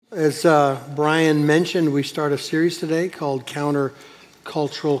As Brian mentioned, we start a series today called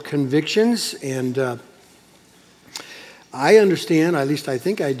Countercultural Convictions, and I understand, at least I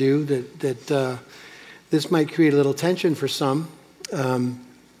think I do, that this might create a little tension for some.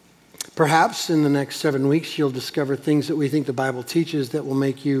 Perhaps in the next 7 weeks you'll discover things that we think the Bible teaches that will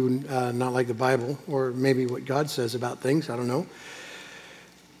make you not like the Bible, or maybe what God says about things, I don't know.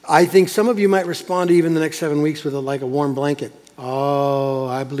 I think some of you might respond even the next 7 weeks with like a warm blanket. Oh,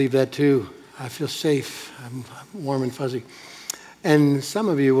 I believe that too. I feel safe. I'm warm and fuzzy. And some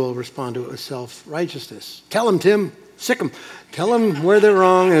of you will respond to it with self-righteousness. Tell them, Tim. Sick them. Tell them where they're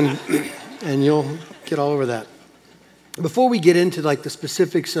wrong, and you'll get all over that. Before we get into like the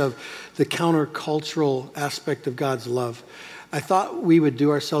specifics of the countercultural aspect of God's love, I thought we would do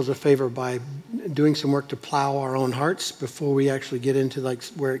ourselves a favor by doing some work to plow our own hearts before we actually get into like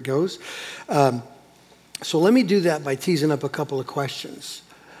where it goes. So let me do that by teasing up a couple of questions.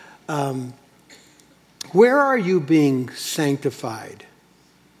 Where are you being sanctified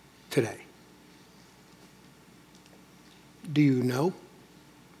today? Do you know?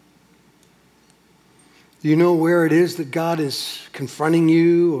 Do you know where it is that God is confronting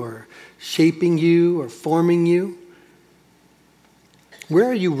you or shaping you or forming you? Where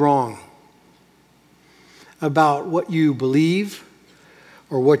are you wrong about what you believe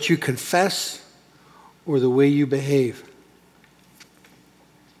or what you confess or the way you behave?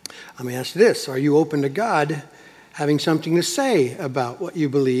 Let me ask you this. Are you open to God having something to say about what you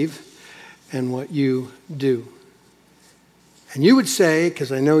believe and what you do? And you would say,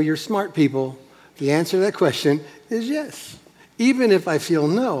 because I know you're smart people, the answer to that question is yes. Even if I feel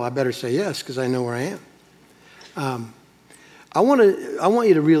no, I better say yes because I know where I am. I want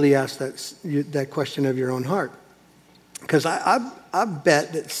you to really ask that question of your own heart, because I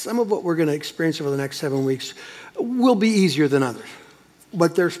bet that some of what we're going to experience over the next 7 weeks will be easier than others.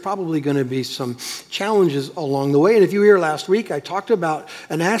 But there's probably going to be some challenges along the way. And if you were here last week, I talked about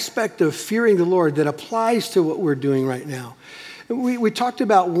an aspect of fearing the Lord that applies to what we're doing right now. We talked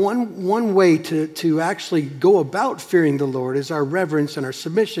about one way to actually go about fearing the Lord is our reverence and our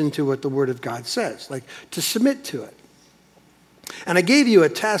submission to what the Word of God says, like to submit to it. And I gave you a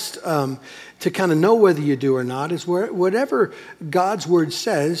test to kind of know whether you do or not, is whatever God's Word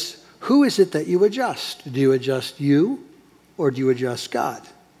says, who is it that you adjust? Do you adjust you or do you adjust God?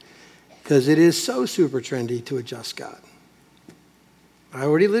 Because it is so super trendy to adjust God. I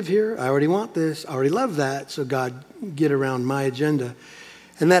already live here. I already want this. I already love that. So God, get around my agenda.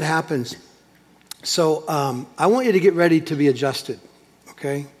 And that happens. So I want you to get ready to be adjusted,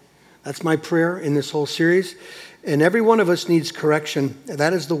 okay? That's my prayer in this whole series. And every one of us needs correction.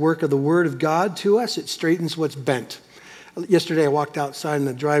 That is the work of the Word of God to us. It straightens what's bent. Yesterday I walked outside in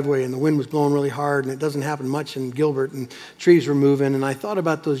the driveway and the wind was blowing really hard, and it doesn't happen much in Gilbert, and trees were moving, and I thought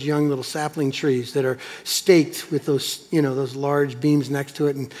about those young little sapling trees that are staked with those, those large beams next to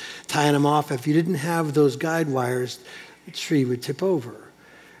it and tying them off. If you didn't have those guide wires, the tree would tip over.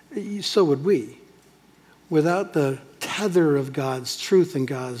 So would we. Without the tether of God's truth and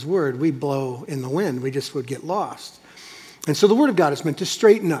God's Word, we blow in the wind. We just would get lost. And so the Word of God is meant to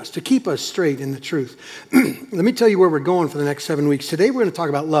straighten us, to keep us straight in the truth. Let me tell you where we're going for the next 7 weeks. Today we're going to talk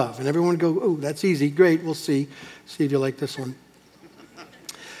about love. And everyone go, oh, that's easy. Great, we'll see. See if you like this one.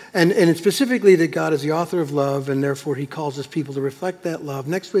 And it's specifically that God is the author of love, and therefore He calls His people to reflect that love.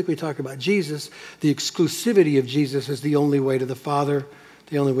 Next week we talk about Jesus, the exclusivity of Jesus as the only way to the Father,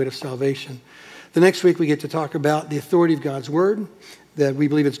 the only way to salvation. The next week we get to talk about the authority of God's Word, that we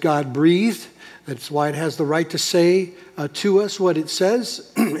believe it's God-breathed. That's why it has the right to say to us what it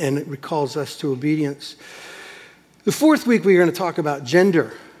says, and it calls us to obedience. The fourth week, we're going to talk about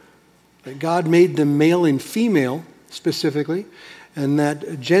gender, that God made them male and female specifically, and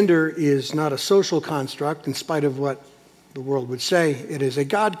that gender is not a social construct, in spite of what the world would say. It is a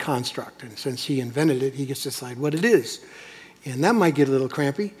God construct, and since He invented it, He gets to decide what it is. And that might get a little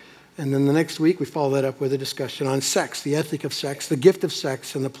crampy. And then the next week, we follow that up with a discussion on sex, the ethic of sex, the gift of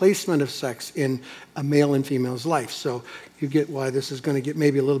sex, and the placement of sex in a male and female's life. So you get why this is going to get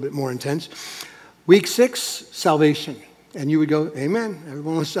maybe a little bit more intense. Week 6, salvation. And you would go, amen,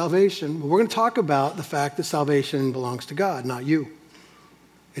 everyone wants salvation. Well, we're going to talk about the fact that salvation belongs to God, not you.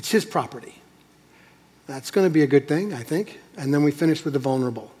 It's His property. That's going to be a good thing, I think. And then we finish with the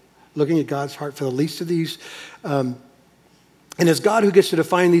vulnerable, looking at God's heart for the least of these. And it's God who gets to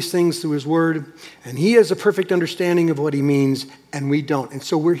define these things through His Word, and He has a perfect understanding of what He means, and we don't. And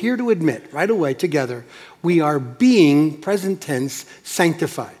so we're here to admit right away together, we are being, present tense,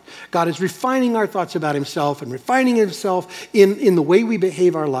 sanctified. God is refining our thoughts about Himself and refining Himself in the way we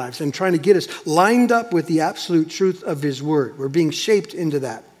behave our lives and trying to get us lined up with the absolute truth of His Word. We're being shaped into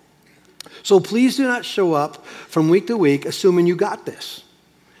that. So please do not show up from week to week assuming you got this.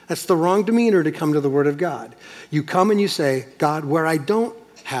 That's the wrong demeanor to come to the Word of God. You come and you say, God, where I don't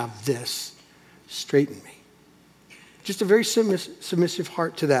have this, straighten me. Just a very submissive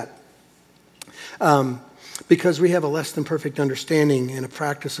heart to that. Because we have a less than perfect understanding and a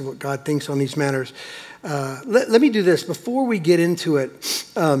practice of what God thinks on these matters. Let me do this. Before we get into it,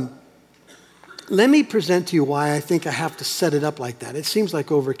 let me present to you why I think I have to set it up like that. It seems like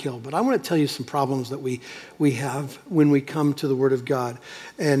overkill, but I want to tell you some problems that we have when we come to the Word of God,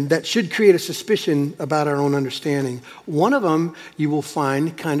 and that should create a suspicion about our own understanding. One of them you will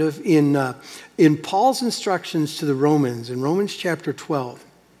find kind of in Paul's instructions to the Romans, in Romans chapter 12.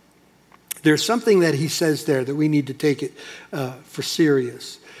 There's something that he says there that we need to take it for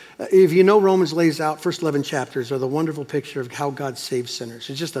serious. If you know, Romans lays out, first 11 chapters are the wonderful picture of how God saves sinners.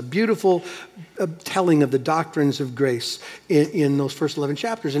 It's just a beautiful telling of the doctrines of grace in those first 11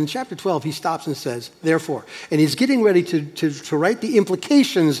 chapters. And in chapter 12, he stops and says, therefore, and he's getting ready to write the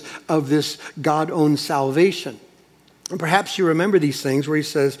implications of this God-owned salvation. And perhaps you remember these things where he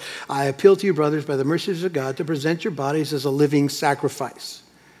says, I appeal to you, brothers, by the mercies of God, to present your bodies as a living sacrifice.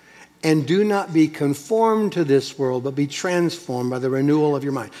 And do not be conformed to this world, but be transformed by the renewal of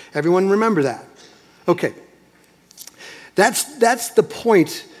your mind. Everyone remember that? Okay. That's the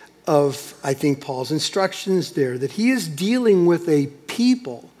point of, I think, Paul's instructions there, that he is dealing with a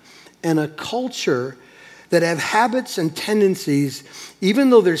people and a culture that have habits and tendencies, even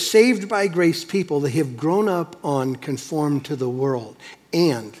though they're saved by grace people, they have grown up on conform to the world,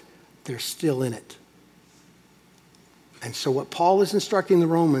 and they're still in it. And so what Paul is instructing the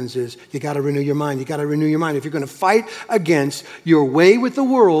Romans is, you got to renew your mind. You got to renew your mind. If you're going to fight against your way with the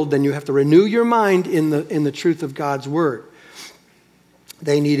world, then you have to renew your mind in the truth of God's word.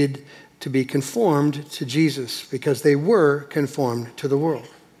 They needed to be conformed to Jesus because they were conformed to the world.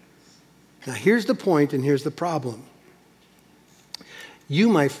 Now here's the point and here's the problem. You,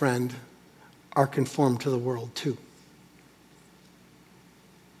 my friend, are conformed to the world too.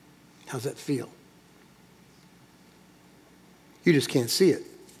 How's that feel? You just can't see it.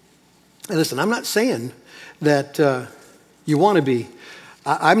 And listen, I'm not saying that you want to be.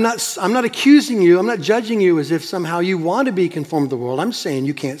 I'm not accusing you. I'm not judging you as if somehow you want to be conformed to the world. I'm saying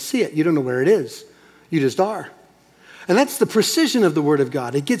you can't see it. You don't know where it is. You just are. And that's the precision of the Word of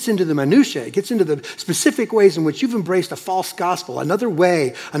God. It gets into the minutiae. It gets into the specific ways in which you've embraced a false gospel, another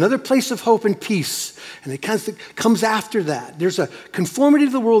way, another place of hope and peace. And it comes after that. There's a conformity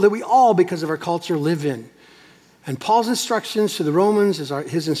to the world that we all, because of our culture, live in. And Paul's instructions to the Romans is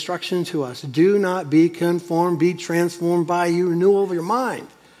his instruction to us. Do not be conformed, be transformed by your renewal of your mind.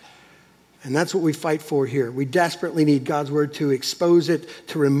 And that's what we fight for here. We desperately need God's word to expose it,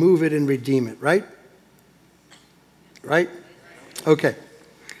 to remove it, and redeem it, right? Right? Okay.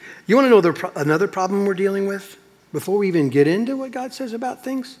 You want to know another problem we're dealing with before we even get into what God says about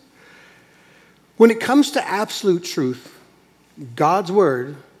things? When it comes to absolute truth, God's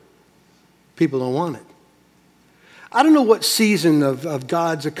word, people don't want it. I don't know what season of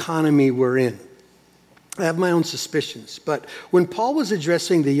God's economy we're in. I have my own suspicions. But when Paul was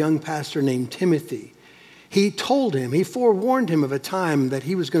addressing the young pastor named Timothy, he forewarned him of a time that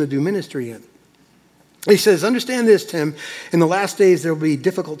he was going to do ministry in. He says, understand this, Tim, in the last days there will be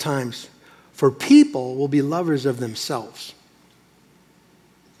difficult times, for people will be lovers of themselves.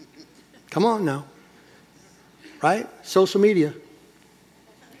 Come on now. Right? Social media.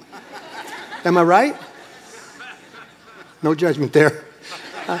 Am I right? No judgment there.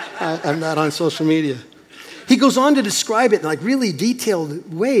 I'm not on social media. He goes on to describe it in like really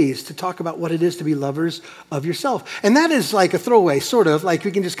detailed ways to talk about what it is to be lovers of yourself. And that is like a throwaway, sort of, like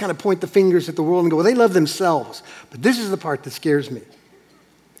we can just kind of point the fingers at the world and go, well, they love themselves. But this is the part that scares me.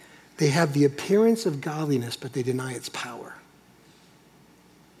 They have the appearance of godliness, but they deny its power.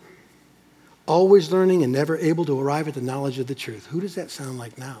 Always learning and never able to arrive at the knowledge of the truth. Who does that sound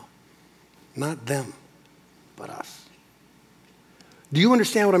like now? Not them, but us. Do you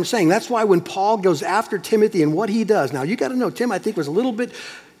understand what I'm saying? That's why when Paul goes after Timothy and what he does. Now, you got to know, Tim, I think, was a little bit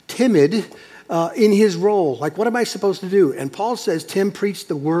timid in his role. Like, what am I supposed to do? And Paul says, Tim, preach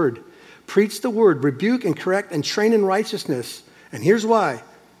the word. Preach the word. Rebuke and correct and train in righteousness. And here's why.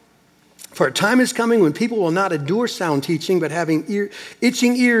 For a time is coming when people will not endure sound teaching, but having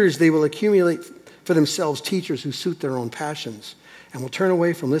itching ears, they will accumulate for themselves teachers who suit their own passions and will turn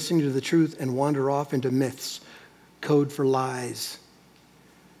away from listening to the truth and wander off into myths. Code for lies.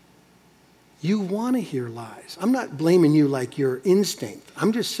 You want to hear lies. I'm not blaming you like your instinct.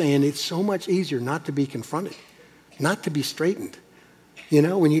 I'm just saying it's so much easier not to be confronted, not to be straightened. You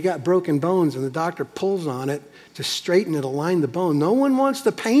know, when you got broken bones and the doctor pulls on it to straighten it, align the bone, no one wants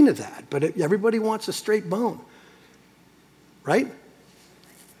the pain of that, but everybody wants a straight bone, right?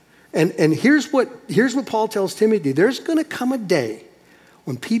 And here's what Paul tells Timothy. There's going to come a day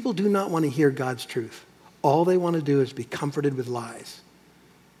when people do not want to hear God's truth. All they want to do is be comforted with lies.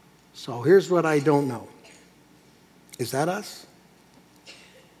 So here's what I don't know. Is that us?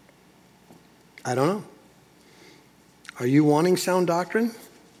 I don't know. Are you wanting sound doctrine?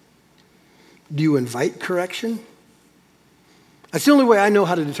 Do you invite correction? That's the only way I know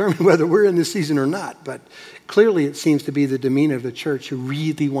how to determine whether we're in this season or not. But clearly it seems to be the demeanor of the church who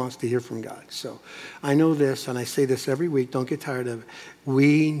really wants to hear from God. So I know this, and I say this every week. Don't get tired of it.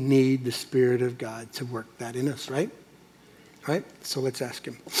 We need the Spirit of God to work that in us, right? Right? So let's ask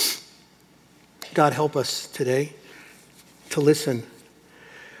him. God, help us today to listen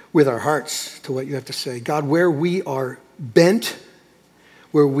with our hearts to what you have to say. God, where we are bent,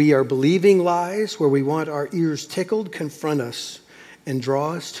 where we are believing lies, where we want our ears tickled, confront us and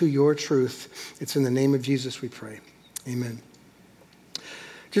draw us to your truth. It's in the name of Jesus we pray. Amen.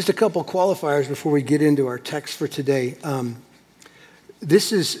 Just a couple qualifiers before we get into our text for today.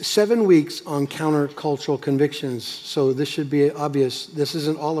 This is 7 weeks on countercultural convictions, so this should be obvious. This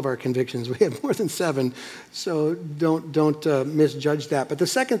isn't all of our convictions. We have more than 7, so don't misjudge that. But the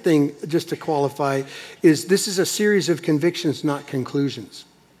second thing, just to qualify, is this is a series of convictions, not conclusions.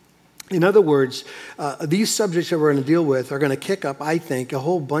 In other words, these subjects that we're going to deal with are going to kick up, I think, a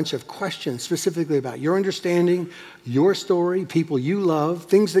whole bunch of questions specifically about your understanding, your story, people you love,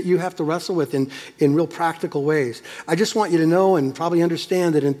 things that you have to wrestle with in real practical ways. I just want you to know and probably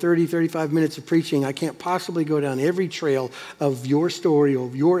understand that in 30, 35 minutes of preaching, I can't possibly go down every trail of your story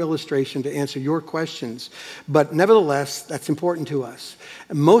or your illustration to answer your questions. But nevertheless, that's important to us.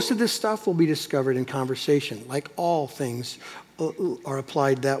 And most of this stuff will be discovered in conversation, like all things are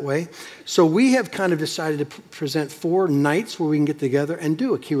applied that way. So we have kind of decided to present 4 nights where we can get together and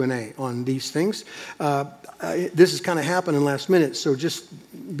do a Q&A on these things. This is kind of happening last minute, so just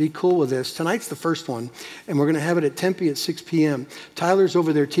be cool with this. Tonight's the first one, and we're going to have it at Tempe at 6 p.m. Tyler's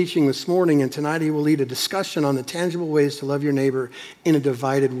over there teaching this morning, and tonight he will lead a discussion on the tangible ways to love your neighbor in a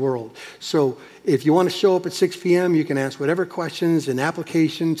divided world. So if you want to show up at 6 p.m., you can ask whatever questions in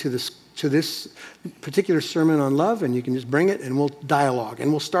application to this particular sermon on love, and you can just bring it and we'll dialogue and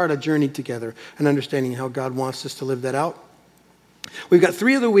we'll start a journey together and understanding how God wants us to live that out. We've got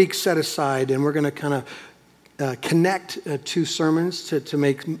 3 of the weeks set aside, and we're going to kind of connect 2 sermons to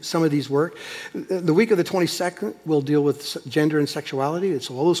make some of these work. The week of the 22nd, we'll deal with gender and sexuality. It's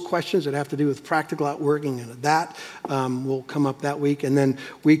all those questions that have to do with practical outworking, and that will come up that week. And then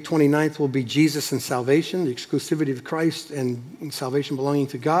week 29th will be Jesus and salvation, the exclusivity of Christ and salvation belonging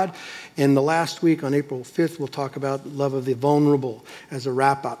to God. And the last week on April 5th, we'll talk about love of the vulnerable as a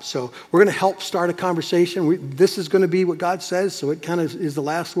wrap-up. So we're going to help start a conversation. This is going to be what God says, so it kind of is the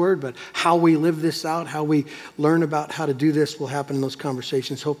last word, but how we live this out, how we learn about how to do this will happen in those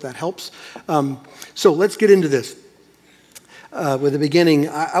conversations. Hope that helps. So let's get into this. With the beginning,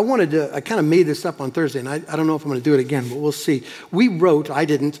 I kind of made this up on Thursday, and I don't know if I'm going to do it again, but we'll see. I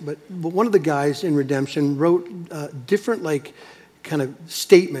didn't, but one of the guys in Redemption wrote different kind of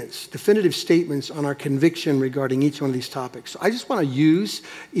statements, definitive statements on our conviction regarding each one of these topics. So I just want to use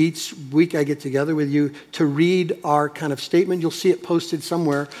each week I get together with you to read our kind of statement. You'll see it posted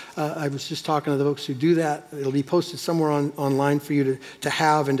somewhere. I was just talking to the folks who do that. It'll be posted somewhere online for you to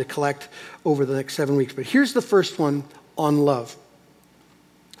have and to collect over the next 7 weeks. But here's the first one on love.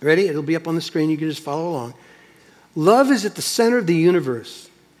 Ready? It'll be up on the screen. You can just follow along. Love is at the center of the universe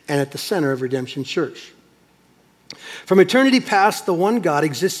and at the center of Redemption Church. From eternity past, the one God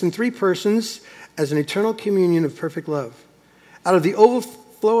exists in 3 persons as an eternal communion of perfect love. Out of the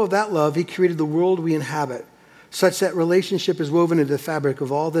overflow of that love, he created the world we inhabit, such that relationship is woven into the fabric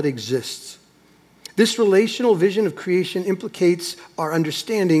of all that exists. This relational vision of creation implicates our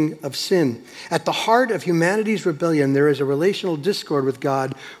understanding of sin. At the heart of humanity's rebellion, there is a relational discord with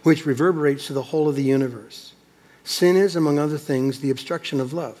God which reverberates to the whole of the universe. Sin is, among other things, the obstruction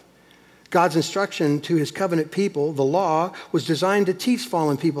of love. God's instruction to his covenant people, the law, was designed to teach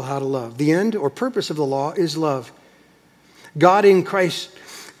fallen people how to love. The end or purpose of the law is love. God in Christ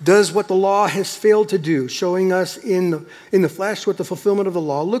does what the law has failed to do, showing us in the flesh what the fulfillment of the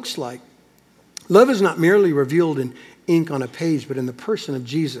law looks like. Love is not merely revealed in ink on a page, but in the person of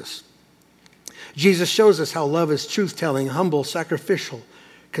Jesus. Jesus shows us how love is truth-telling, humble, sacrificial,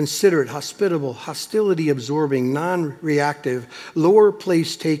 considerate, hospitable, hostility-absorbing, non-reactive, lower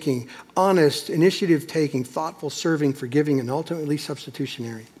place-taking, honest, initiative-taking, thoughtful, serving, forgiving, and ultimately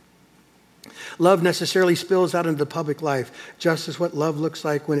substitutionary. Love necessarily spills out into the public life, just as what love looks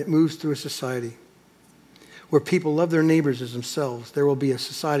like when it moves through a society. Where people love their neighbors as themselves, there will be a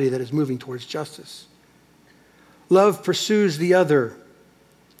society that is moving towards justice. Love pursues the other.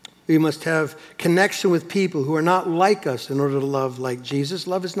 We must have connection with people who are not like us in order to love like Jesus.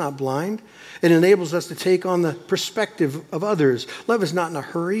 Love is not blind. It enables us to take on the perspective of others. Love is not in a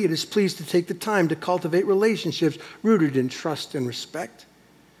hurry. It is pleased to take the time to cultivate relationships rooted in trust and respect.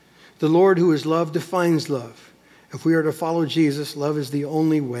 The Lord who is love defines love. If we are to follow Jesus, love is the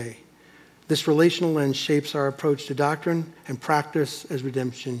only way. This relational lens shapes our approach to doctrine and practice as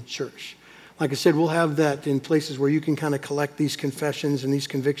Redemption Church. Like I said, we'll have that in places where you can kind of collect these confessions and these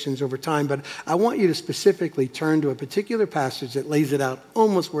convictions over time. But I want you to specifically turn to a particular passage that lays it out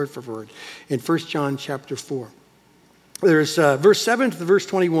almost word for word in 1 John chapter 4. There's verse 7 to verse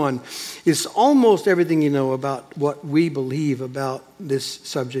 21 is almost everything you know about what we believe about this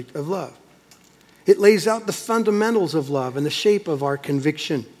subject of love. It lays out the fundamentals of love and the shape of our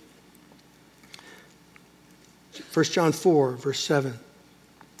conviction. 1 John 4, verse 7.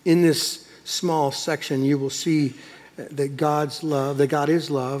 In this small section, you will see that God is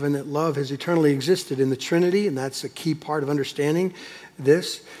love, and that love has eternally existed in the Trinity, and that's a key part of understanding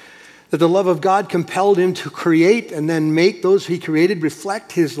this. That the love of God compelled him to create and then make those he created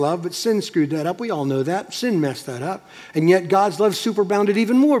reflect his love, but sin screwed that up. We all know that. Sin messed that up. And yet God's love superabounded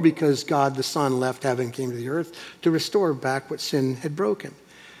even more because God the Son left heaven and came to the earth to restore back what sin had broken.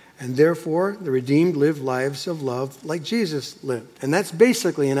 And therefore, the redeemed live lives of love like Jesus lived. And that's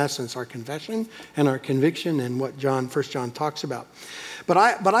basically, in essence, our confession and our conviction and what 1 John talks about. But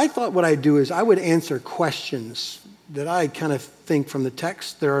I thought what I'd do is I would answer questions that I kind of think from the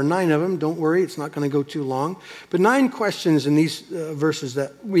text. There are 9 of them. Don't worry, it's not going to go too long. But 9 questions in these verses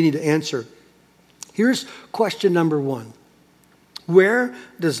that we need to answer. Here's question number 1. Where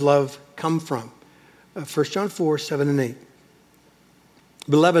does love come from? 1 John 4, 7 and 8.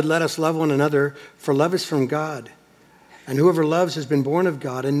 Beloved, let us love one another, for love is from God. And whoever loves has been born of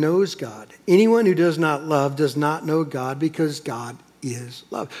God and knows God. Anyone who does not love does not know God, because God is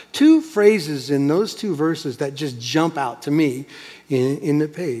love. 2 phrases in those 2 verses that just jump out to me in the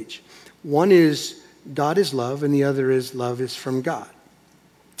page. One is God is love, and the other is love is from God.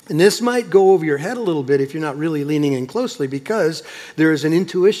 And this might go over your head a little bit if you're not really leaning in closely, because there is an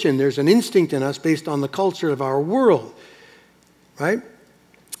intuition, there's an instinct in us based on the culture of our world, right?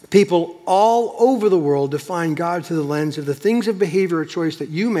 People all over the world define God through the lens of the things of behavior or choice that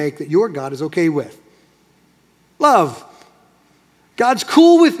you make that your God is okay with. Love. God's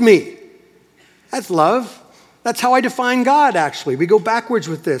cool with me. That's love. That's how I define God, actually. We go backwards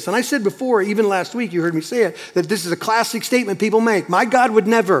with this. And I said before, even last week, you heard me say it, that this is a classic statement people make. My God would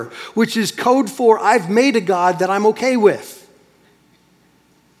never, which is code for I've made a God that I'm okay with.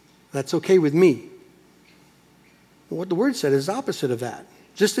 That's okay with me. What the word said is opposite of that.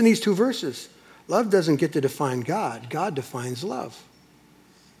 Just in these 2 verses, love doesn't get to define God. God defines love.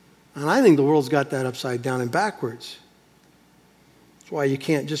 And I think the world's got that upside down and backwards. That's why you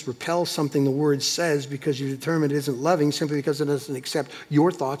can't just repel something the word says because you determine it isn't loving simply because it doesn't accept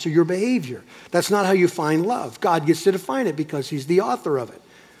your thoughts or your behavior. That's not how you find love. God gets to define it because he's the author of it.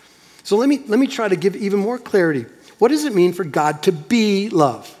 So let me try to give even more clarity. What does it mean for God to be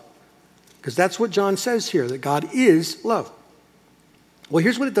love? Because that's what John says here, that God is love. Well,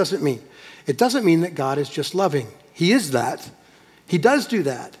 here's what it doesn't mean. It doesn't mean that God is just loving. He is that. He does do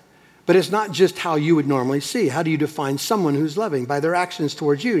that. But it's not just how you would normally see. How do you define someone who's loving? By their actions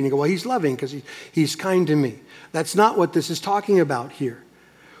towards you. And you go, well, he's loving because he's kind to me. That's not what this is talking about here.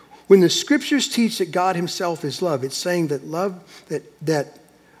 When the scriptures teach that God himself is love, it's saying that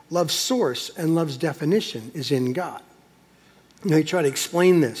love's source and love's definition is in God. Let me try to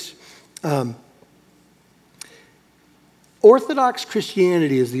explain this. Orthodox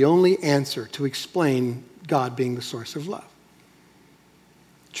Christianity is the only answer to explain God being the source of love.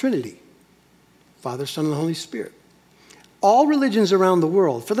 Trinity, Father, Son, and the Holy Spirit. All religions around the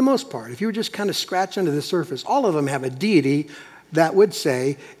world, for the most part, if you were just kind of scratch under the surface, all of them have a deity that would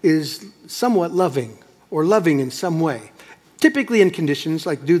say is somewhat loving or loving in some way. Typically in conditions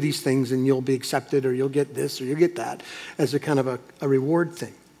like do these things and you'll be accepted, or you'll get this or you'll get that, as a kind of a reward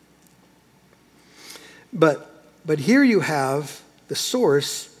thing. But here you have the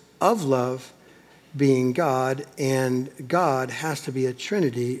source of love being God, and God has to be a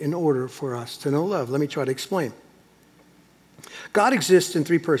Trinity in order for us to know love. Let me try to explain. God exists in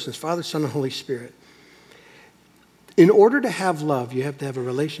 3 persons, Father, Son, and Holy Spirit. In order to have love, you have to have a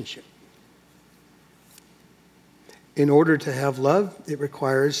relationship. In order to have love, it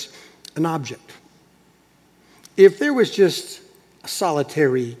requires an object. If there was just a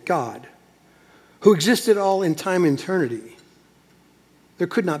solitary God, who existed all in time and eternity, there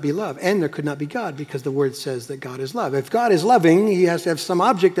could not be love, and there could not be God, because the word says that God is love. If God is loving, he has to have some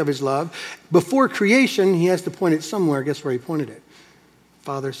object of his love. Before creation, he has to point it somewhere. Guess where he pointed it?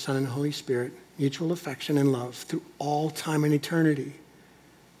 Father, Son, and Holy Spirit, mutual affection and love through all time and eternity.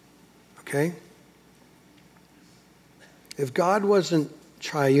 Okay? If God wasn't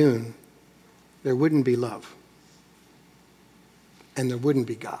triune, there wouldn't be love. And there wouldn't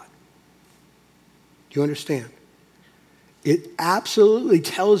be God. Do you understand? It absolutely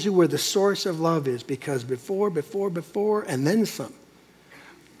tells you where the source of love is, because before, and then some,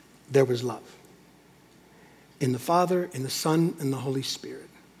 there was love. In the Father, in the Son, and the Holy Spirit.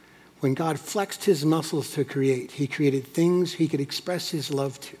 When God flexed his muscles to create, he created things he could express his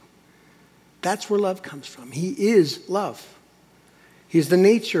love to. That's where love comes from. He is love. He is the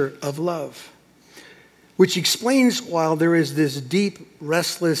nature of love, which explains why there is this deep,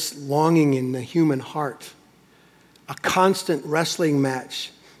 restless longing in the human heart, a constant wrestling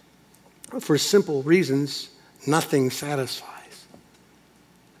match. For simple reasons, nothing satisfies.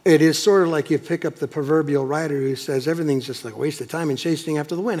 It is sort of like you pick up the proverbial writer who says everything's just like a waste of time and chasing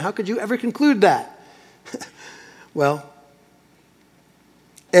after the wind. How could you ever conclude that? Well,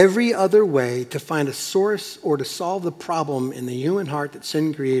 every other way to find a source or to solve the problem in the human heart that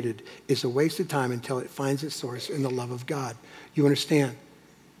sin created is a waste of time until it finds its source in the love of God. You understand?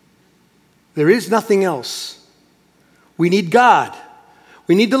 There is nothing else. We need God.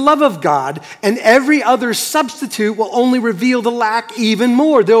 We need the love of God, and every other substitute will only reveal the lack even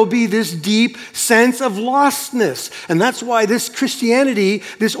more. There will be this deep sense of lostness. And that's why this Christianity,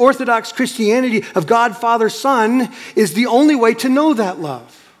 this Orthodox Christianity of God, Father, Son, is the only way to know that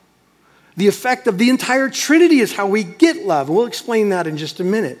love. The effect of the entire Trinity is how we get love. And we'll explain that in just a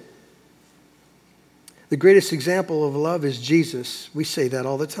minute. The greatest example of love is Jesus. We say that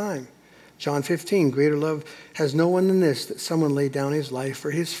all the time. John 15, greater love has no one than this, that someone laid down his life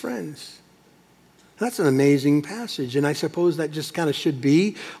for his friends. That's an amazing passage. And I suppose that just kind of should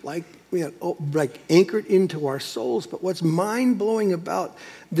be like anchored into our souls. But what's mind-blowing about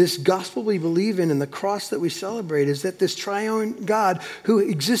this gospel we believe in and the cross that we celebrate is that this triune God who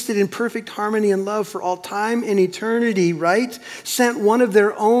existed in perfect harmony and love for all time and eternity, right, sent one of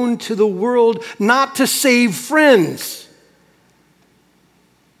their own to the world not to save friends,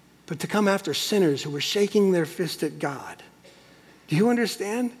 but to come after sinners who were shaking their fist at God. Do you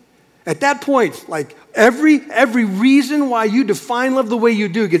understand? At that point, like every reason why you define love the way you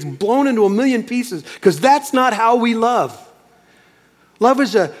do gets blown into a million pieces, because that's not how we love. Love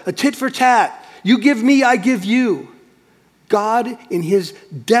is a tit for tat. You give me, I give you. God, in his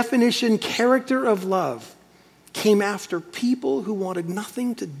definition, character of love, came after people who wanted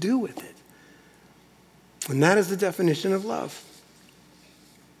nothing to do with it. And that is the definition of love.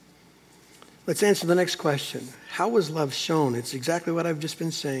 Let's answer the next question. How was love shown? It's exactly what I've just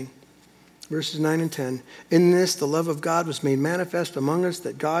been saying. Verses 9 and 10. In this, the love of God was made manifest among us,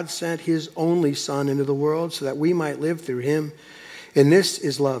 that God sent his only Son into the world so that we might live through him. And this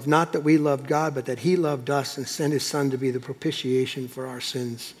is love, not that we loved God, but that he loved us and sent his Son to be the propitiation for our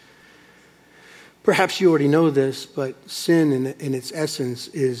sins. Perhaps you already know this, but sin in its essence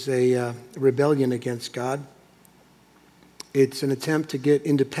is a rebellion against God. It's an attempt to get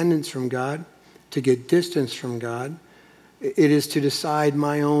independence from God, to get distance from God. It is to decide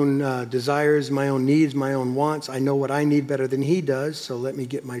my own desires, my own needs, my own wants. I know what I need better than he does, so let me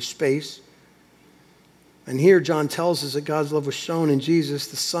get my space. And here John tells us that God's love was shown in Jesus,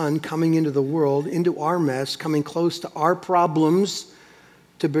 the Son, coming into the world, into our mess, coming close to our problems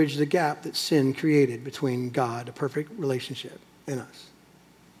to bridge the gap that sin created between God, a perfect relationship, and us.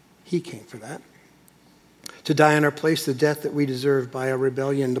 He came for that. To die in our place, the death that we deserve by our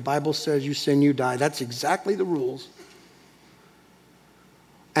rebellion. The Bible says you sin, you die. That's exactly the rules.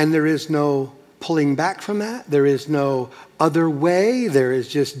 And there is no pulling back from that. There is no other way. There is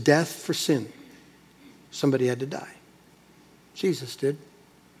just death for sin. Somebody had to die. Jesus did.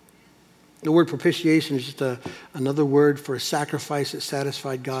 The word propitiation is just another word for a sacrifice that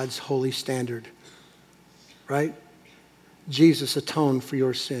satisfied God's holy standard. Right? Jesus atoned for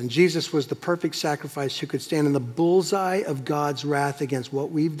your sin. Jesus was the perfect sacrifice who could stand in the bullseye of God's wrath against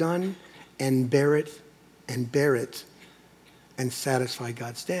what we've done and bear it and satisfy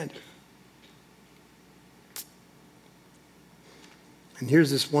God's standard. And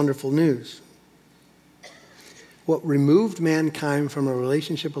here's this wonderful news. What removed mankind from a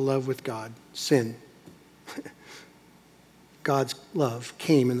relationship of love with God, sin, God's love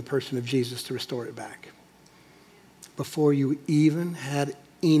came in the person of Jesus to restore it back. Before you even had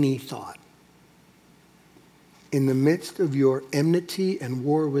any thought. In the midst of your enmity and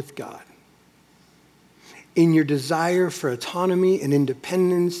war with God, in your desire for autonomy and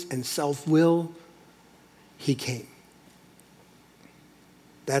independence and self-will, he came.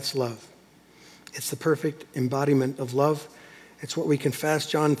 That's love. It's the perfect embodiment of love. It's what we confess.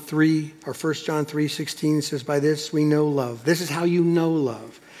 John 3, or 1 John 3:16 says, by this we know love. This is how you know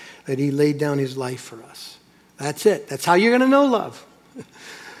love, that he laid down his life for us. That's it. That's how you're going to know love.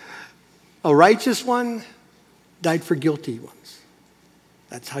 A righteous one died for guilty ones.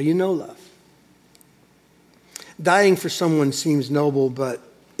 That's how you know love. Dying for someone seems noble, but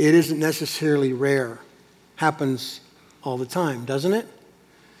it isn't necessarily rare. Happens all the time, doesn't it?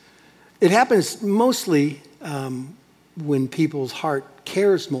 It happens mostly when people's heart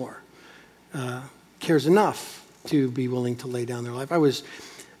cares more, cares enough to be willing to lay down their life.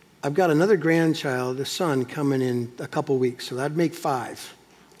 I've got another grandchild, a son, coming in a couple weeks, so that'd make 5.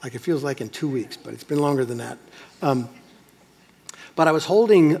 Like it feels like in 2 weeks, but it's been longer than that. But I was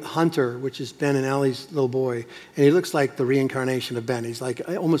holding Hunter, which is Ben and Allie's little boy, and he looks like the reincarnation of Ben. He's like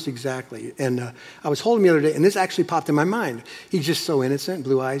almost exactly. And I was holding him the other day, and this actually popped in my mind. He's just so innocent,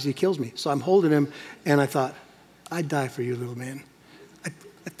 blue eyes, he kills me. So I'm holding him, and I thought, I'd die for you, little man.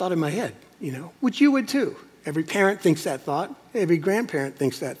 I thought in my head, which you would too. Every parent thinks that thought. Every grandparent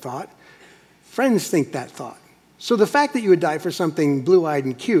thinks that thought. Friends think that thought. So the fact that you would die for something blue-eyed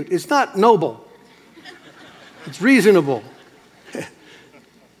and cute is not noble. It's reasonable.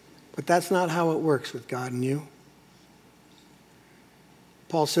 But that's not how it works with God and you.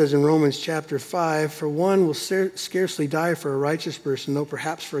 Paul says in Romans chapter 5, for one will scarcely die for a righteous person, though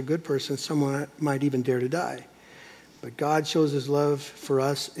perhaps for a good person someone might even dare to die. But God shows his love for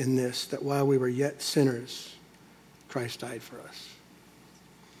us in this, that while we were yet sinners, Christ died for us.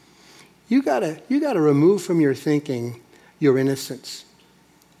 You gotta remove from your thinking your innocence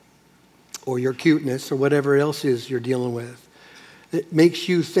or your cuteness or whatever else is you're dealing with. It makes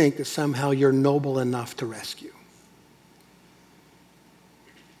you think that somehow you're noble enough to rescue.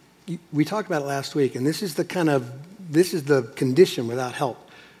 We talked about it last week, and this is the condition without help.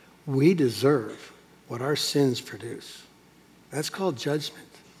 We deserve what our sins produce. That's called judgment.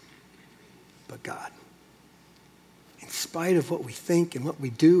 But God, in spite of what we think and what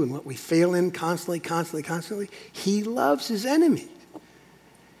we do and what we fail in constantly, he loves his enemies.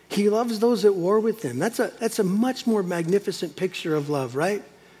 He loves those at war with him. That's a much more magnificent picture of love, right?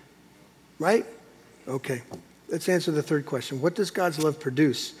 Right? Okay. Let's answer the third question. What does God's love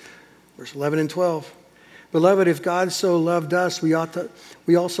produce? Verse 11 and 12. Beloved, if God so loved us, we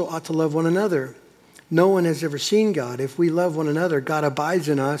also ought to love one another. No one has ever seen God. If we love one another, God abides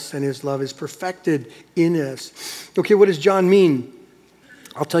in us, and his love is perfected in us. Okay, what does John mean?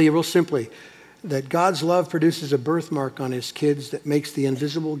 I'll tell you real simply. That God's love produces a birthmark on his kids that makes the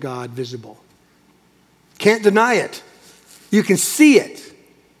invisible God visible. Can't deny it. You can see it.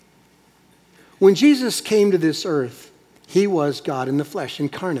 When Jesus came to this earth, he was God in the flesh,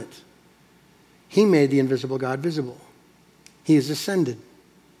 incarnate. He made the invisible God visible. He has ascended.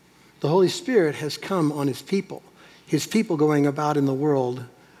 The Holy Spirit has come on his people. His people going about in the world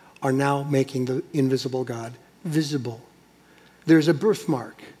are now making the invisible God visible. There's a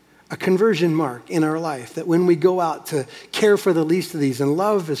birthmark, a conversion mark in our life, that when we go out to care for the least of these and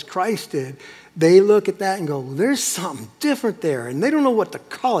love as Christ did, they look at that and go, well, there's something different there. And they don't know what to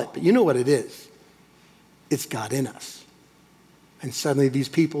call it, but you know what it is. It's God in us. And suddenly these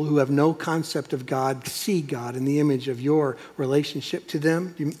people who have no concept of God see God in the image of your relationship to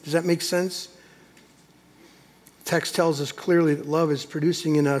them. Does that make sense? The text tells us clearly that love is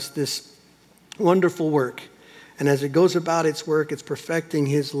producing in us this wonderful work. And as it goes about its work, it's perfecting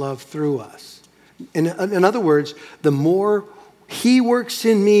his love through us. In other words, the more he works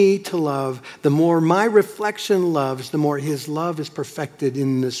in me to love, the more my reflection loves, the more his love is perfected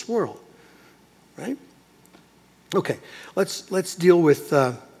in this world. Right? Okay, let's deal with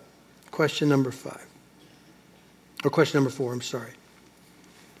question number 5. Or question number 4, I'm sorry.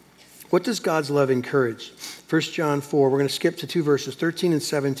 What does God's love encourage? 1 John 4, we're going to skip to 2 verses, 13 and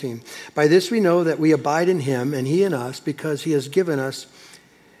 17. By this we know that we abide in him and he in us, because he has given us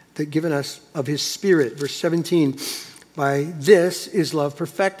of his Spirit. Verse 17, by this is love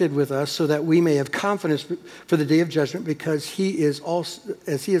perfected with us, so that we may have confidence for the day of judgment, because he is also,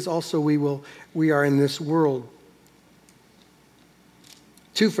 as he is also, we are in this world.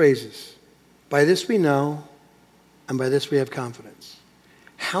 2 phrases. By this we know, and by this we have confidence.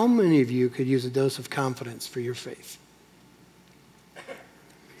 How many of you could use a dose of confidence for your faith?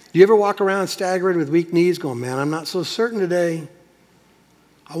 Do you ever walk around staggered with weak knees going, man, I'm not so certain today.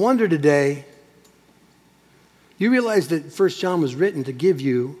 I wonder today. You realize that 1 John was written to give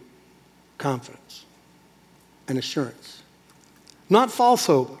you confidence and assurance. Not false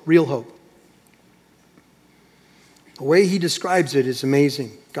hope, real hope. The way he describes it is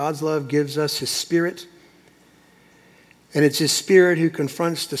amazing. God's love gives us his Spirit. And it's his Spirit who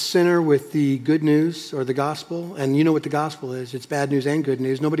confronts the sinner with the good news or the gospel. And you know what the gospel is. It's bad news and good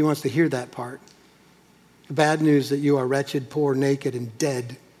news. Nobody wants to hear that part. The bad news that you are wretched, poor, naked, and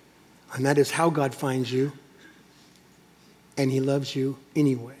dead. And that is how God finds you. And he loves you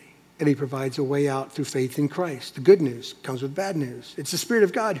anyway. And he provides a way out through faith in Christ. The good news comes with bad news. It's the Spirit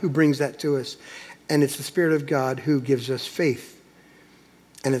of God who brings that to us. And it's the Spirit of God who gives us faith.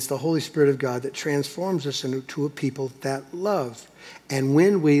 And it's the Holy Spirit of God that transforms us into a people that love. And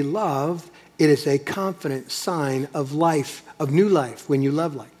when we love, it is a confident sign of life, of new life, when you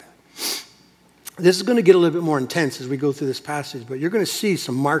love like that. This is going to get a little bit more intense as we go through this passage, but you're going to see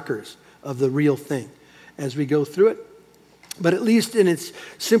some markers of the real thing as we go through it. But at least in its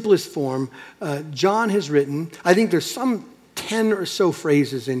simplest form, John has written, I think there's some 10 or so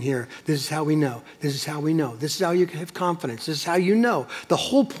phrases in here. This is how we know. This is how we know. This is how you have confidence. This is how you know. The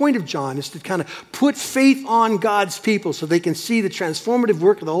whole point of John is to kind of put faith on God's people so they can see the transformative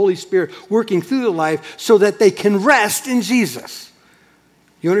work of the Holy Spirit working through their life so that they can rest in Jesus.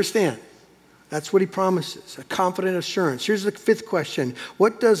 You understand? That's what he promises, a confident assurance. Here's the fifth question.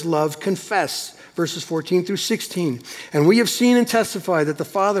 What does love confess? Verses 14 through 16. And we have seen and testified that the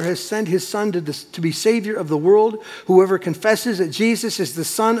Father has sent his Son to be Savior of the world. Whoever confesses that Jesus is the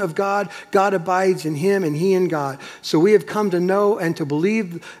Son of God, God abides in him and he in God. So we have come to know and to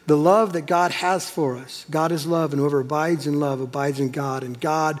believe the love that God has for us. God is love, and whoever abides in love abides in God, and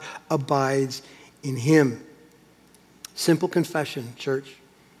God abides in him. Simple confession, church.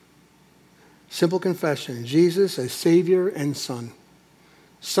 Simple confession. Jesus as Savior and Son.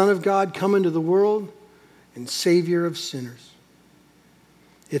 Son of God come into the world and Savior of sinners.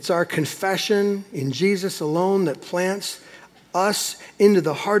 It's our confession in Jesus alone that plants us into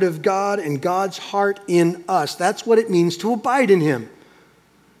the heart of God and God's heart in us. That's what it means to abide in him.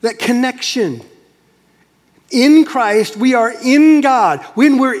 That connection. In Christ, we are in God.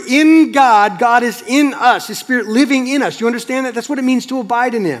 When we're in God, God is in us, his Spirit living in us. You understand that? That's what it means to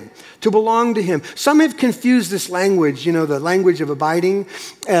abide in him, to belong to him. Some have confused this language, the language of abiding,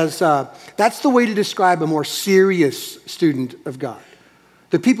 as that's the way to describe a more serious student of God.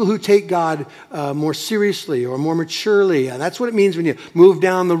 The people who take God more seriously or more maturely. That's what it means when you move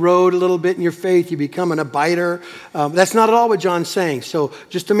down the road a little bit in your faith, you become an abider. That's not at all what John's saying. So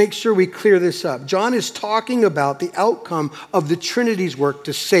just to make sure we clear this up, John is talking about the outcome of the Trinity's work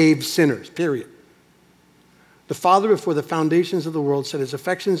to save sinners, period. The Father, before the foundations of the world, set his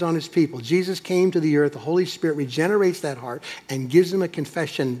affections on his people. Jesus came to the earth. The Holy Spirit regenerates that heart and gives them a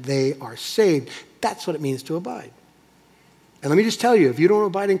confession they are saved. That's what it means to abide. And let me just tell you, if you don't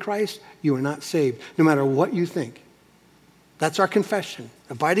abide in Christ, you are not saved, no matter what you think. That's our confession.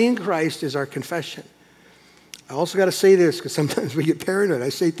 Abiding in Christ is our confession. I also got to say this, because sometimes we get paranoid. I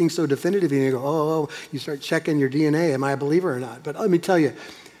say things so definitively, and you go, oh, you start checking your DNA. Am I a believer or not? But let me tell you,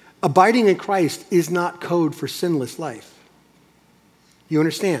 abiding in Christ is not code for sinless life. You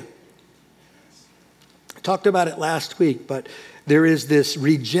understand? I talked about it last week, but there is this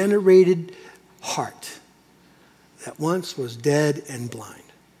regenerated heart that once was dead and blind,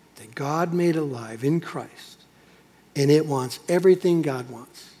 that God made alive in Christ, and it wants everything God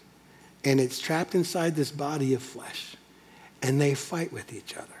wants, and it's trapped inside this body of flesh, and they fight with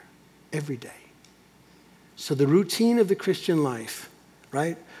each other every day. So the routine of the Christian life,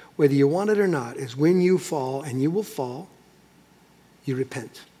 right, whether you want it or not, is when you fall, and you will fall, you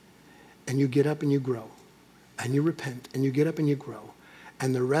repent, and you get up and you grow, and you repent, and you get up and you grow,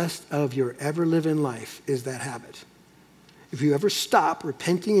 and the rest of your ever-living life is that habit. If you ever stop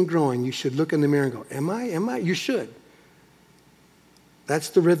repenting and growing, you should look in the mirror and go, am I? You should.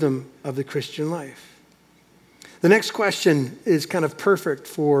 That's the rhythm of the Christian life. The next question is kind of perfect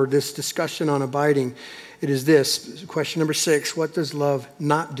for this discussion on abiding. It is this, question number 6, what does love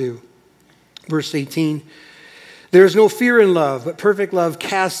not do? Verse 18, there is no fear in love, but perfect love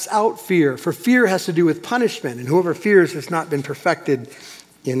casts out fear. For fear has to do with punishment, and whoever fears has not been perfected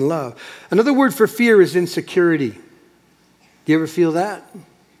in love. Another word for fear is insecurity. Do you ever feel that?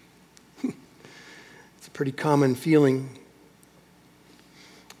 It's a pretty common feeling.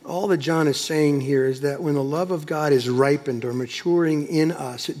 All that John is saying here is that when the love of God is ripened or maturing in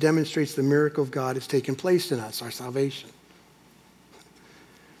us, it demonstrates the miracle of God has taken place in us, our salvation.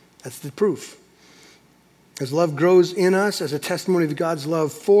 That's the proof. As love grows in us, as a testimony of God's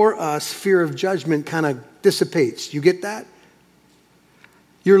love for us, fear of judgment kind of dissipates. You get that?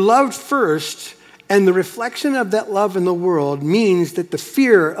 You're loved first, and the reflection of that love in the world means that the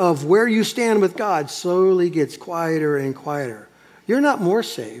fear of where you stand with God slowly gets quieter and quieter. You're not more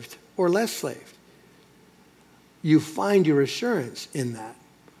saved or less saved. you find your assurance in that.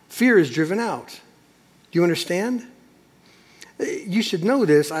 Fear is driven out. Do you understand? You should know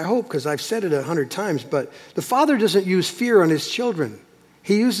this, I hope, because I've said it 100 times, but the Father doesn't use fear on his children.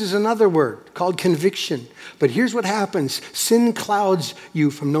 He uses another word called conviction. But here's what happens. Sin clouds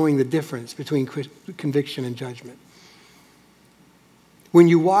you from knowing the difference between conviction and judgment. When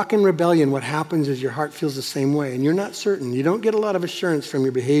you walk in rebellion, what happens is your heart feels the same way, and you're not certain. You don't get a lot of assurance from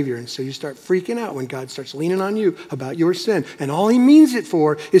your behavior, and so you start freaking out when God starts leaning on you about your sin. And all he means it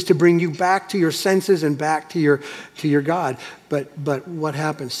for is to bring you back to your senses and back to your God. But what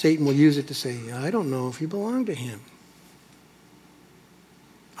happens? Satan will use it to say, I don't know if you belong to him.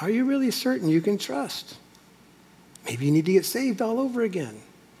 Are you really certain you can trust? Maybe you need to get saved all over again.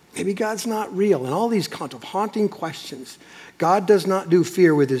 Maybe God's not real. And all these kind of haunting questions. God does not do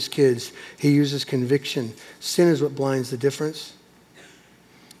fear with his kids. He uses conviction. Sin is what blinds the difference.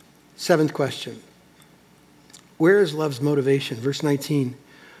 7th question. Where is love's motivation? Verse 19.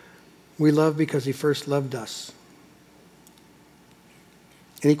 We love because he first loved us.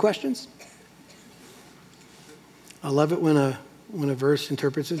 Any questions? I love it when a verse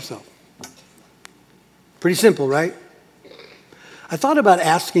interprets itself. Pretty simple, right? I thought about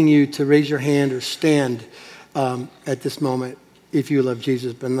asking you to raise your hand or stand at this moment if you love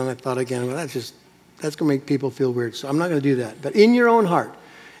Jesus, but then I thought again, well, that's going to make people feel weird, so I'm not going to do that. But in your own heart,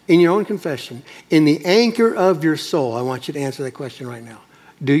 in your own confession, in the anchor of your soul, I want you to answer that question right now.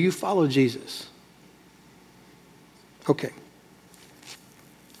 Do you follow Jesus? Okay.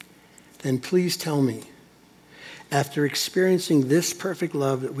 Then please tell me, after experiencing this perfect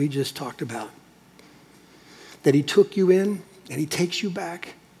love that we just talked about, that he took you in and he takes you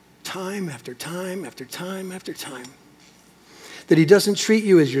back time after time after time after time, that he doesn't treat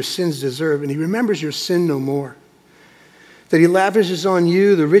you as your sins deserve and he remembers your sin no more, that he lavishes on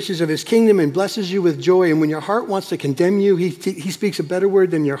you the riches of his kingdom and blesses you with joy, and when your heart wants to condemn you, he speaks a better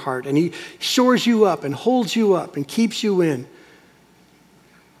word than your heart, and he shores you up and holds you up and keeps you in.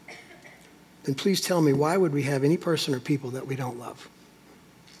 Then please tell me, why would we have any person or people that we don't love?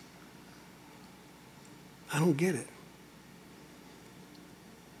 I don't get it.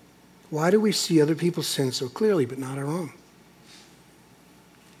 Why do we see other people's sins so clearly but not our own?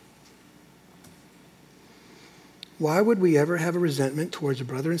 Why would we ever have a resentment towards a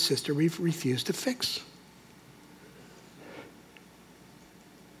brother and sister we've refused to fix?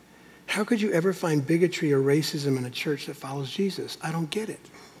 How could you ever find bigotry or racism in a church that follows Jesus? I don't get it.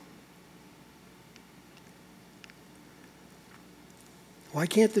 Why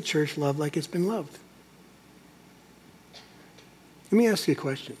can't the church love like it's been loved? Let me ask you a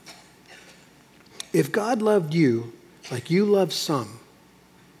question. If God loved you like you love some,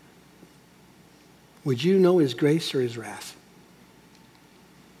 would you know his grace or his wrath?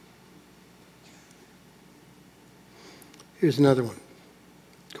 Here's another one.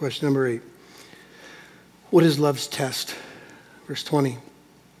 Question number 8. What is love's test? Verse 20.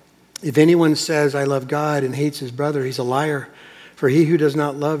 If anyone says, I love God and hates his brother, he's a liar. For he who does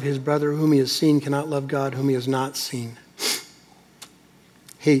not love his brother whom he has seen cannot love God whom he has not seen.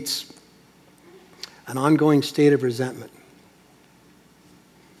 Hates. An ongoing state of resentment.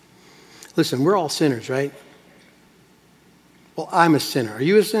 Listen, we're all sinners, right? Well, I'm a sinner. Are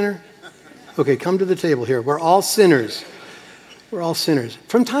you a sinner? Okay, come to the table here. We're all sinners. We're all sinners.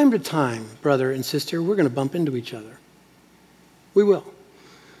 From time to time, brother and sister, we're going to bump into each other. We will.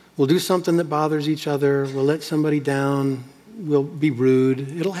 We'll do something that bothers each other. We'll let somebody down. We'll be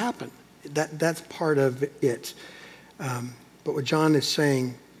rude. It'll happen. That's part of it. But what John is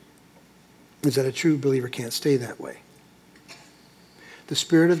saying is that a true believer can't stay that way. The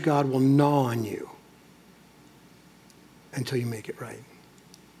Spirit of God will gnaw on you until you make it right.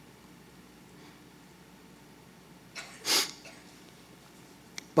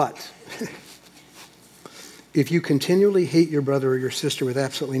 But if you continually hate your brother or your sister with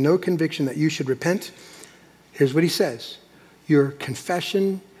absolutely no conviction that you should repent, here's what he says. Your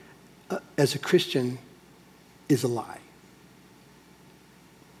confession as a Christian is a lie.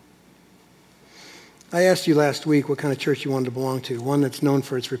 I asked you last week what kind of church you wanted to belong to, one that's known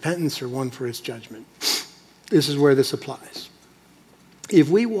for its repentance or one for its judgment. This is where this applies. If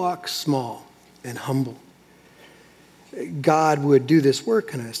we walk small and humble, God would do this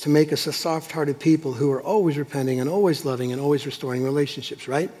work in us to make us a soft-hearted people who are always repenting and always loving and always restoring relationships,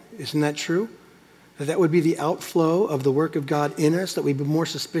 right? Isn't that true? That would be the outflow of the work of God in us, that we'd be more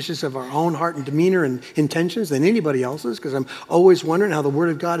suspicious of our own heart and demeanor and intentions than anybody else's, because I'm always wondering how the Word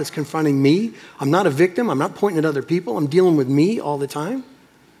of God is confronting me. I'm not a victim. I'm not pointing at other people. I'm dealing with me all the time.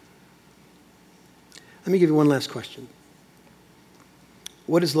 Let me give you one last question.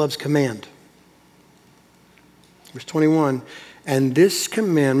 What is love's command? Verse 21, and this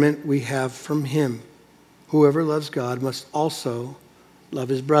commandment we have from him. Whoever loves God must also love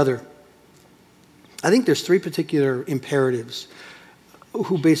his brother. I think there's three particular imperatives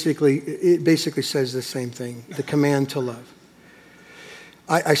it basically says the same thing, the command to love.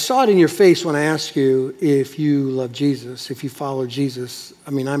 I saw it in your face when I asked you if you love Jesus, if you follow Jesus.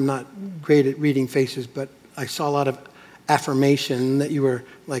 I mean, I'm not great at reading faces, but I saw a lot of affirmation that you were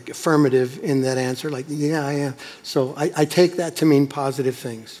like affirmative in that answer, like, yeah, I am. So I take that to mean positive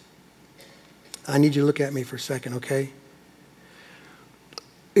things. I need you to look at me for a second, okay?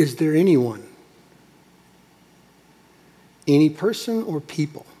 Is there anyone, any person or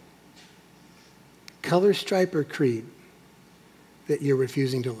people, color, stripe, or creed, that you're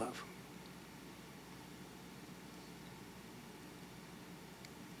refusing to love?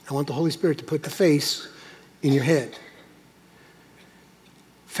 I want the Holy Spirit to put the face in your head.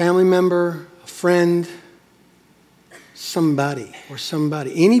 Family member, a friend, somebody.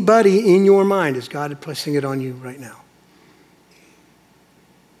 Anybody in your mind, is God pressing it on you right now?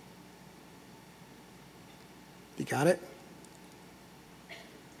 You got it?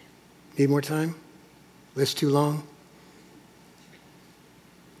 Need more time? List too long?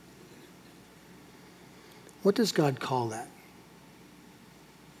 What does God call that?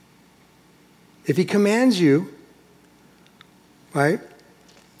 If he commands you, right,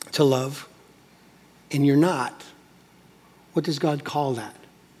 to love, and you're not, what does God call that?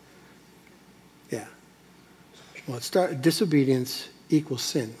 Yeah. Well, disobedience equals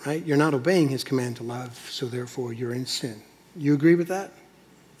sin, right? You're not obeying his command to love, so therefore you're in sin. You agree with that?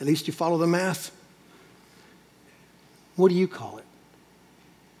 At least you follow the math. What do you call it?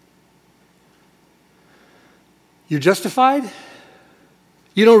 You're justified?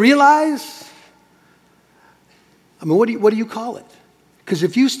 You don't realize? I mean, what do you call it? Because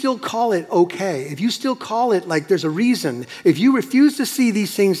if you still call it okay, if you still call it like there's a reason, if you refuse to see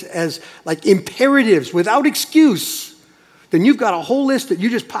these things as like imperatives without excuse, then you've got a whole list that you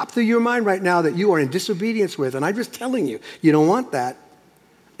just popped through your mind right now that you are in disobedience with. And I'm just telling you, you don't want that.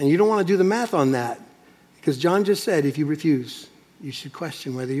 And you don't want to do the math on that. Because John just said, if you refuse, you should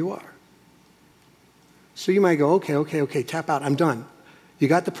question whether you are. So you might go, okay, tap out, I'm done. You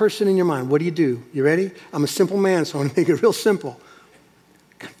got the person in your mind. What do? You ready? I'm a simple man, so I'm going to make it real simple.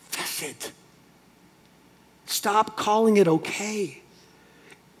 Confess it. Stop calling it okay.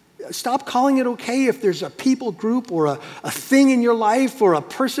 Stop calling it okay if there's a people group or a thing in your life or a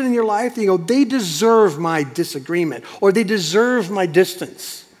person in your life that you go, they deserve my disagreement or they deserve my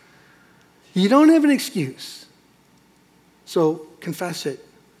distance. You don't have an excuse. So confess it.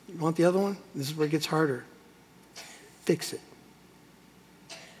 You want the other one? This is where it gets harder. Fix it.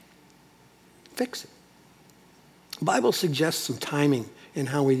 Fix it. The Bible suggests some timing in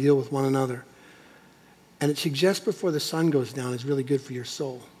how we deal with one another. And it suggests before the sun goes down is really good for your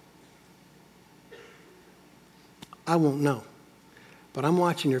soul. I won't know. But I'm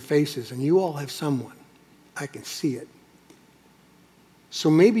watching your faces, and you all have someone. I can see it. So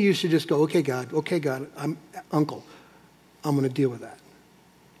maybe you should just go, okay, God, Uncle, I'm going to deal with that.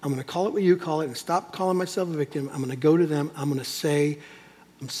 I'm going to call it what you call it and stop calling myself a victim. I'm going to go to them. I'm going to say,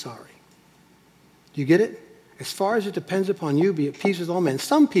 I'm sorry. Do you get it? As far as it depends upon you, be at peace with all men.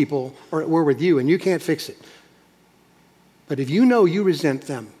 Some people are at war with you, and you can't fix it. But if you know you resent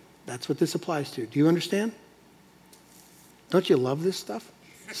them, that's what this applies to. Do you understand? Don't you love this stuff?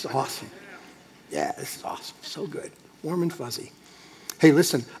 It's awesome. Yeah, this is awesome. So good. Warm and fuzzy. Hey,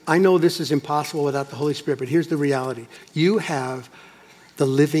 listen, I know this is impossible without the Holy Spirit, but here's the reality. You have the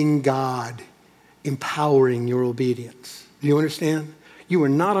living God empowering your obedience. Do you understand? You are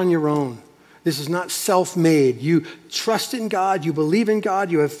not on your own. This is not self-made. You trust in God, you believe in God,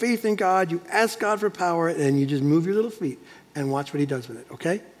 you have faith in God, you ask God for power, and you just move your little feet and watch what he does with it,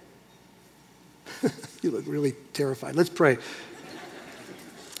 okay? You look really terrified. Let's pray.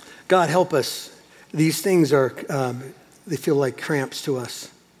 God, help us. These things are, they feel like cramps to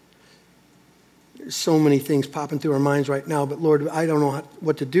us. There's so many things popping through our minds right now, but Lord, I don't know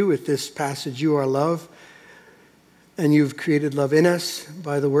what to do with this passage. You are love, and you've created love in us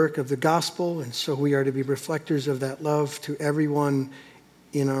by the work of the gospel, and so we are to be reflectors of that love to everyone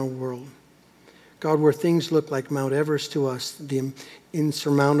in our world. God, where things look like Mount Everest to us, the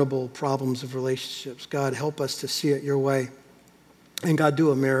insurmountable problems of relationships, God, help us to see it your way. And God,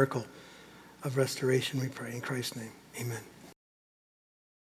 do a miracle of restoration, we pray. In Christ's name, amen.